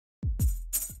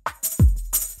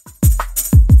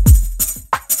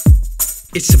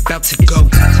It's about to go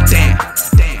down.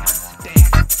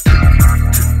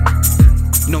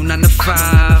 No 9 to 5,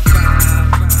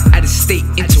 out of state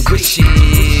intuition.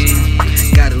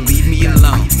 Gotta leave me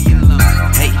alone.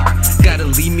 Hey, gotta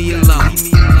leave me alone.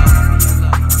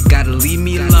 Gotta leave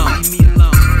me alone.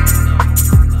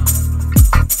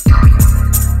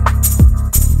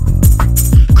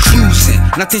 Cruising,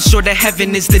 nothing short of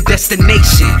heaven is the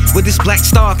destination, where this black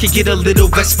star can get a little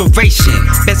respiration.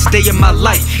 Best day of my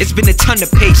life, it's been a ton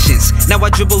of patience. Now I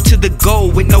dribble to the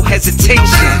goal with no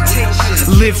hesitation.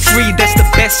 Live free, that's the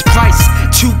best price.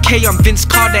 2K on Vince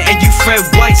Carter and you Fred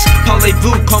Weiss.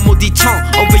 Parlez-vous, como dit-on,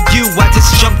 over you I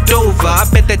just jumped over. I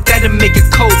bet that'll make a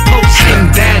cold post.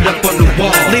 Hang that up on the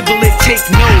wall, label it take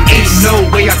notice. Ain't no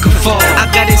way I could fall,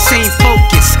 I got insane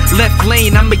focus. Left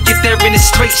lane, I'ma get there in a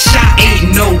straight shot.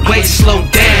 Ain't no way, slow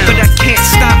down, but I can't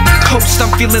stop. Coast,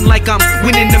 I'm feeling like I'm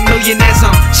winning $1 million as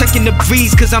I'm checking the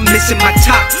breeze, cause I'm missing my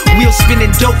top. Wheel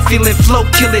spinning dope, feeling flow,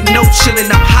 killing, no chilling,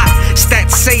 I'm hot.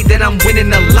 Stats say that I'm winning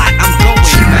a lot, I'm going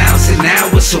 2 miles an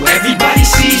hour so everybody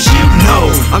sees you. No,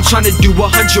 I'm trying to do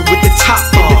 100 with the top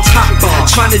bar.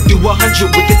 Trying to do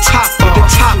 100 with the top bar.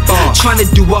 Trying to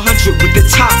do 100 with the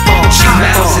top bar. 2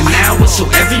 miles an hour so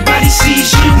everybody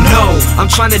sees you. No,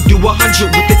 I'm trying to do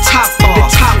 100 with the top bar.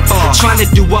 Trying to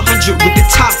do 100 with the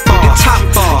top bar.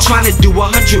 Trying to do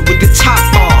 100 with the top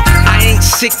bar. I ain't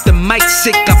sick, the mic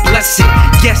sick, God bless it.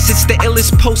 Yes, it's the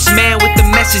illest postman with the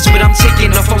message, but I'm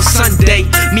taking off on Sunday,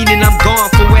 meaning I'm gone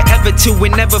for wherever to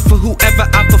whenever for whoever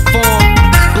I perform.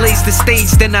 Blaze the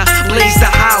stage, then I blaze the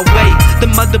highway. The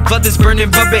mother brothers burning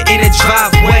rubber in a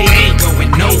driveway. Ain't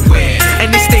going nowhere,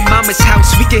 and it's they mama's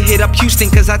house. We can hit up Houston,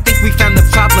 cause I think we found the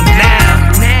problem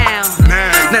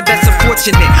now that's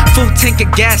unfortunate. Full tank of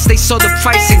gas, they saw the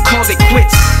price and called it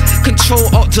quits. Control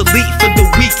Alt Delete for the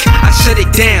week, I shut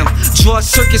it down. Draw a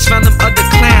circus round them other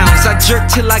clowns. I jerk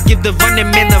till I give the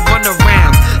running man the run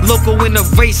around. Local in a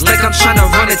race like I'm trying to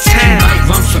run a town. You might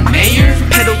run for mayor,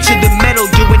 pedal to the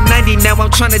metal, doing 90. Now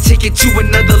I'm trying to take it to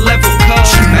another level,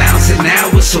 cause 2 miles an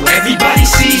hour so everybody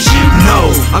sees you.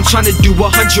 No, I'm trying to do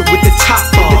 100 with the top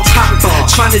bar.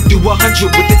 Trying to do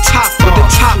 100 with the top bar.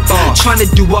 Trying to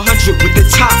do 100 with the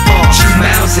top bar. 2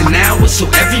 miles an hour so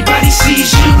everybody sees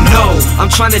you. No, I'm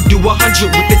trying to do 100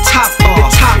 with the top bar.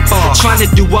 Trying to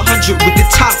do 100 with the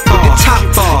top bar.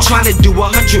 Trying to do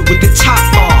 100 with the top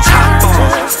bar.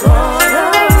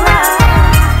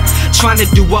 Trying to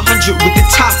do 100 with the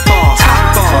top bar.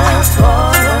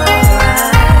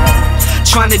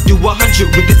 Trying to do 100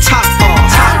 with the top bar.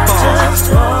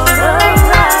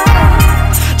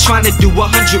 Trying to do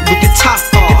 100 with the top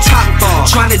bar.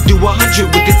 Trying to do 100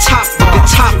 with the top bar.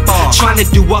 Trying to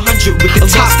do 100 with the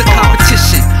top bar. Lost the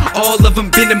competition, all of them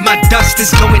been in my dust,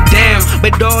 it's going down.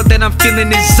 But all that I'm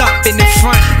feeling is up in the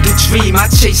front. The dream, I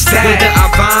chase that. Whether I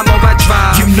rhyme or I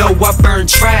drive, you know I burn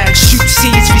trash. Shoot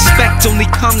scenes, respect only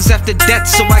comes after death.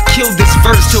 So I kill this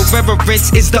verse till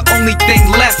reverence is the only thing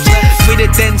left.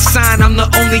 Greater than sign, I'm the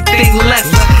only thing left.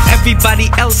 Everybody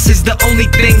else is the only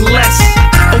thing less.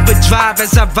 Overdrive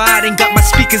as I ride and got my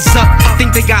speakers up.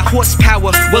 Think they got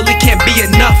horsepower, well it can't be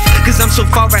enough, cause I'm so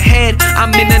far ahead,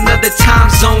 I'm in another time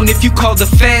zone. If you call the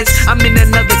feds, I'm in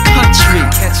another country.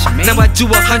 Now I do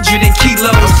 100 in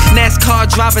kilos. NASCAR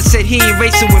driver said he ain't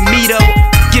racing with me though.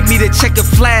 Give me the checker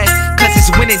flag, cause it's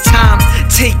winning time.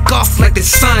 Take off like the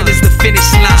sun is the finish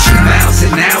line. 2 miles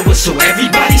an hour so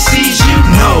everybody sees you.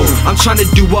 No, I'm trying to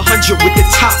do 100 with the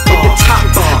top bar.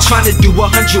 Trying to do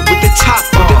 100 with the top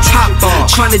bar.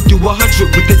 Trying to do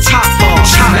 100 with the top bar.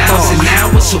 2 miles an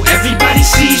hour so everybody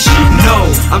sees you.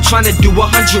 No, I'm trying to do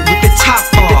 100 with the top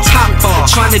bar.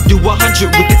 Trying to do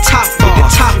 100 with the top bar.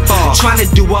 Trying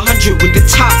to do 100 with the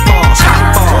top bar.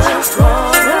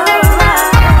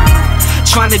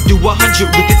 Trying to do 100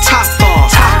 with the top bar.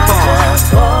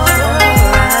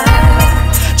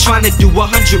 Trying to do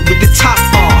 100 with the top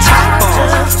bar.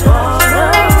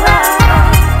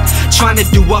 Trying to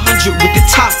do 100 with the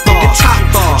top bar.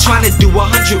 Trying to do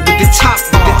 100 with the top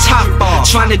bar.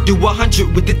 Trying to do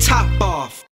 100 with the top bar.